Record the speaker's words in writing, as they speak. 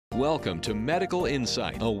Welcome to Medical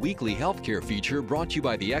Insight, a weekly healthcare feature brought to you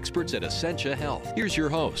by the experts at Essentia Health. Here's your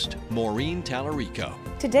host, Maureen Tallarico.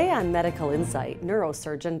 Today on Medical Insight,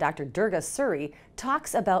 Neurosurgeon Dr. Durga Sure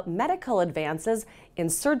talks about medical advances in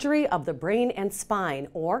surgery of the brain and spine,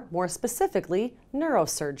 or more specifically,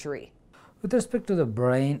 neurosurgery. With respect to the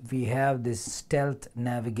brain, we have this stealth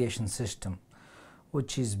navigation system,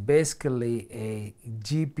 which is basically a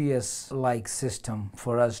GPS-like system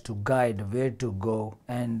for us to guide where to go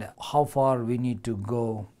and how far we need to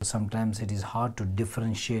go. Sometimes it is hard to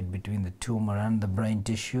differentiate between the tumor and the brain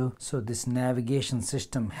tissue. So this navigation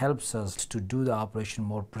system helps us to do the operation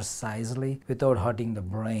more precisely without hurting the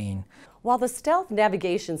brain. While the stealth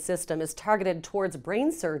navigation system is targeted towards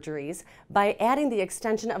brain surgeries, by adding the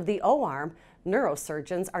extension of the O-arm,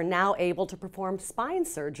 neurosurgeons are now able to perform spine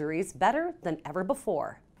surgeries better than ever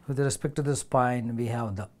before. With respect to the spine, we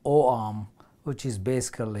have the O-arm, which is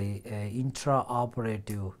basically an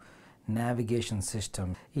intraoperative navigation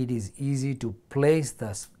system. It is easy to place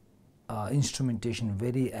the instrumentation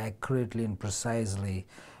very accurately and precisely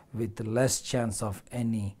with less chance of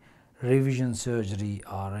any revision surgery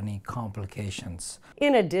or any complications.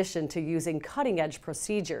 In addition to using cutting-edge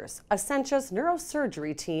procedures, Essentia's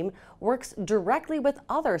neurosurgery team works directly with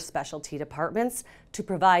other specialty departments to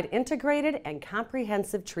provide integrated and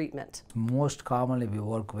comprehensive treatment. Most commonly, we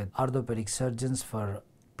work with orthopedic surgeons for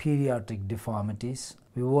pediatric deformities.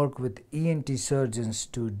 We work with ENT surgeons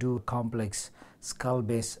to do complex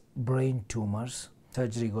skull-base brain tumors.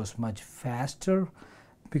 Surgery goes much faster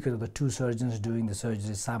because of the two surgeons doing the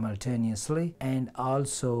surgery simultaneously, and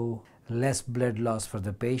also less blood loss for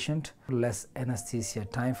the patient, less anesthesia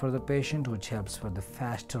time for the patient, which helps for the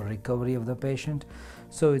faster recovery of the patient.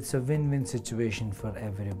 So it's a win-win situation for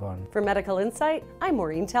everyone. For Medical Insight, I'm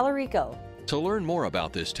Maureen Tallarico. To learn more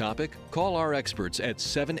about this topic, call our experts at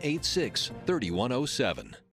 786-3107.